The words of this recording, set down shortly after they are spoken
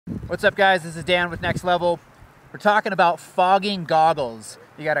What's up, guys? This is Dan with Next Level. We're talking about fogging goggles.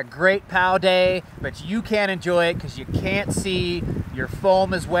 You got a great POW day, but you can't enjoy it because you can't see, your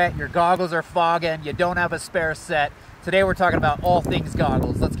foam is wet, your goggles are fogging, you don't have a spare set. Today we're talking about all things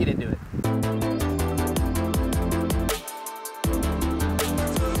goggles. Let's get into it.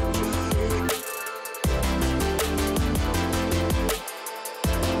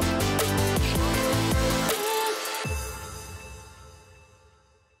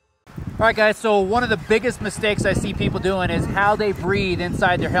 All right, guys, so one of the biggest mistakes I see people doing is how they breathe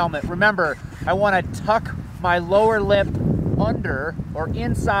inside their helmet. Remember, I want to tuck my lower lip under or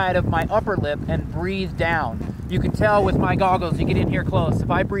inside of my upper lip and breathe down. You can tell with my goggles, you get in here close. If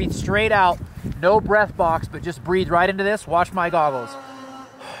I breathe straight out, no breath box, but just breathe right into this, watch my goggles.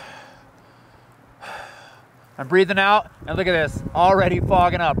 I'm breathing out, and look at this, already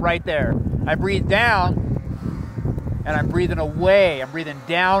fogging up right there. I breathe down, and I'm breathing away. I'm breathing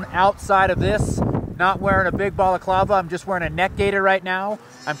down outside of this, not wearing a big balaclava. I'm just wearing a neck gaiter right now.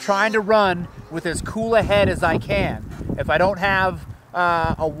 I'm trying to run with as cool a head as I can. If I don't have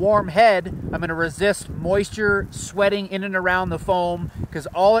a warm head, I'm gonna resist moisture sweating in and around the foam, because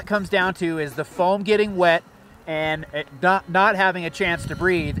all it comes down to is the foam getting wet and it not having a chance to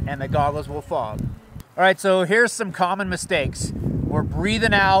breathe, and the goggles will fog. All right, so here's some common mistakes. We're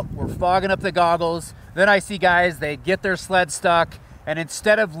breathing out, we're fogging up the goggles. Then I see guys, they get their sled stuck, and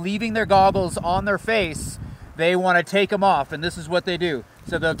instead of leaving their goggles on their face, they want to take them off, and this is what they do.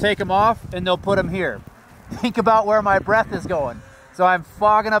 So they'll take them off and they'll put them here. Think about where my breath is going. So I'm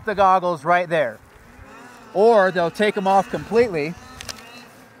fogging up the goggles right there. Or they'll take them off completely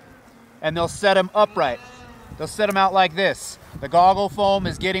and they'll set them upright. They'll set them out like this. The goggle foam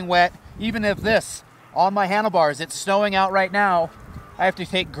is getting wet. Even if this, on my handlebars, it's snowing out right now, I have to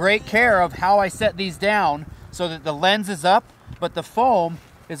take great care of how I set these down so that the lens is up, but the foam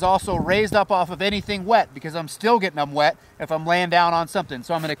is also raised up off of anything wet, because I'm still getting them wet if I'm laying down on something.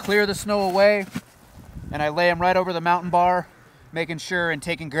 So I'm gonna clear the snow away, and I lay them right over the mountain bar, making sure and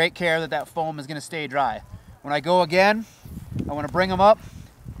taking great care that that foam is gonna stay dry. When I go again, I wanna bring them up,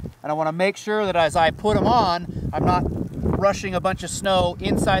 and I wanna make sure that as I put them on, I'm not rushing a bunch of snow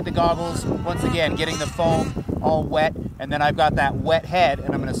inside the goggles, once again getting the foam all wet, and then I've got that wet head,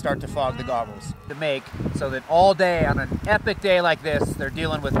 and I'm going to start to fog the goggles to make so that all day on an epic day like this, they're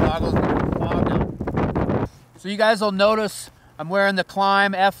dealing with goggles that are fogged up. So you guys will notice I'm wearing the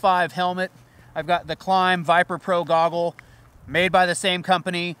Climb F5 helmet. I've got the Climb Viper Pro goggle made by the same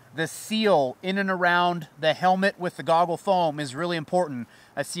company. The seal in and around the helmet with the goggle foam is really important.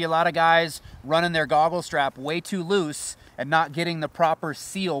 I see a lot of guys running their goggle strap way too loose and not getting the proper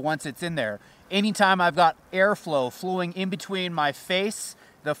seal once it's in there. Anytime I've got airflow flowing in between my face,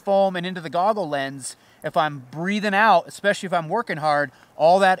 the foam, and into the goggle lens, if I'm breathing out, especially if I'm working hard,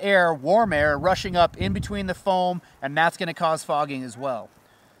 all that air, warm air, rushing up in between the foam, and that's gonna cause fogging as well.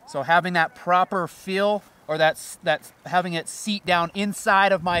 So having that proper feel, or that's having it seat down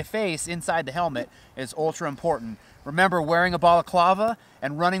inside of my face, inside the helmet, is ultra important. Remember, wearing a balaclava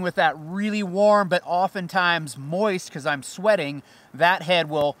and running with that really warm but oftentimes moist, because I'm sweating, that head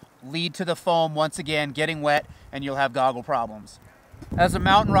will lead to the foam once again getting wet, and you'll have goggle problems. As a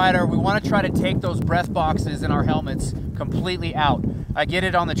mountain rider, we want to try to take those breath boxes in our helmets completely out. I get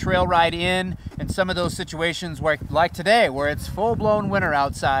it on the trail ride in some of those situations where, like today, where it's full-blown winter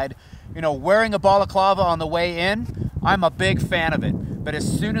outside. You know, wearing a balaclava on the way in, I'm a big fan of it. But as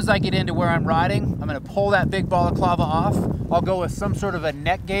soon as I get into where I'm riding, I'm going to pull that big balaclava off. I'll go with some sort of a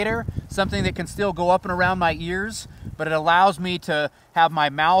neck gaiter, something that can still go up and around my ears, but it allows me to have my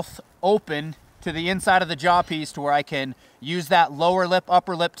mouth open to the inside of the jaw piece to where I can use that lower lip,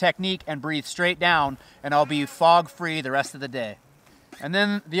 upper lip technique and breathe straight down, and I'll be fog-free the rest of the day. And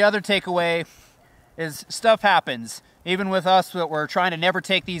then the other takeaway is stuff happens. Even with us, that we're trying to never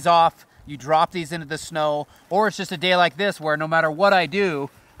take these off, you drop these into the snow, or it's just a day like this where no matter what I do,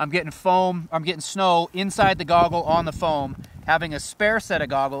 I'm getting foam, I'm getting snow inside the goggle on the foam, having a spare set of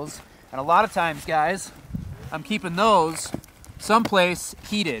goggles, and a lot of times, guys, I'm keeping those someplace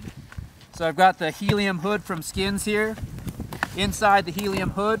heated. So I've got the helium hood from Skins here. Inside the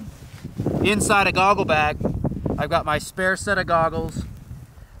helium hood, inside a goggle bag, I've got my spare set of goggles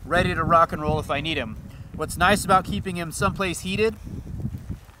ready to rock and roll if I need them. What's nice about keeping them someplace heated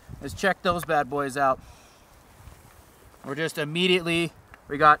is check those bad boys out. We're just immediately,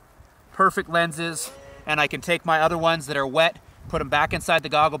 we got perfect lenses, and I can take my other ones that are wet, put them back inside the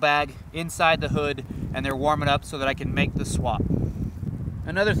goggle bag, inside the hood, and they're warming up so that I can make the swap.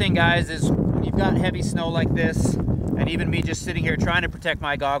 Another thing, guys, is when you've got heavy snow like this, and even me just sitting here trying to protect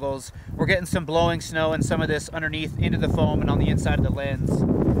my goggles, we're getting some blowing snow and some of this underneath into the foam and on the inside of the lens.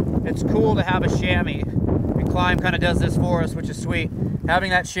 it's cool to have a chamois. And Climb kind of does this for us, which is sweet.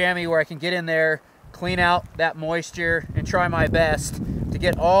 Having that chamois where I can get in there, clean out that moisture, and try my best to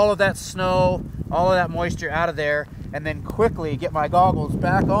get all of that snow, all of that moisture out of there, and then quickly get my goggles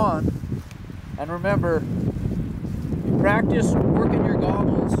back on. And remember, practice working your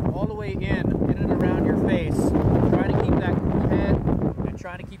goggles all the way in and around your face, trying to keep that cool head and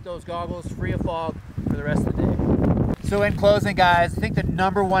trying to keep those goggles free of fog for the rest of the day. So in closing, guys, I think the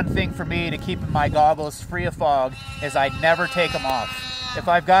 #1 thing for me to keep my goggles free of fog is I never take them off. If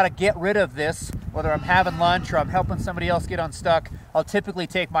I've got to get rid of this, whether I'm having lunch or I'm helping somebody else get unstuck, I'll typically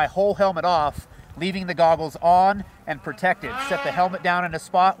take my whole helmet off, leaving the goggles on and protected. Set the helmet down in a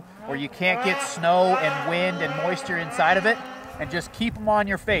spot where you can't get snow and wind and moisture inside of it, and just keep them on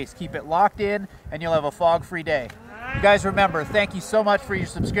your face. Keep it locked in and you'll have a fog-free day. You guys remember, thank you so much for your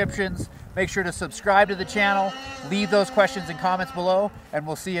subscriptions. Make sure to subscribe to the channel, leave those questions and comments below, and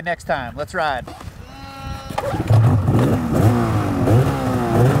we'll see you next time. Let's ride.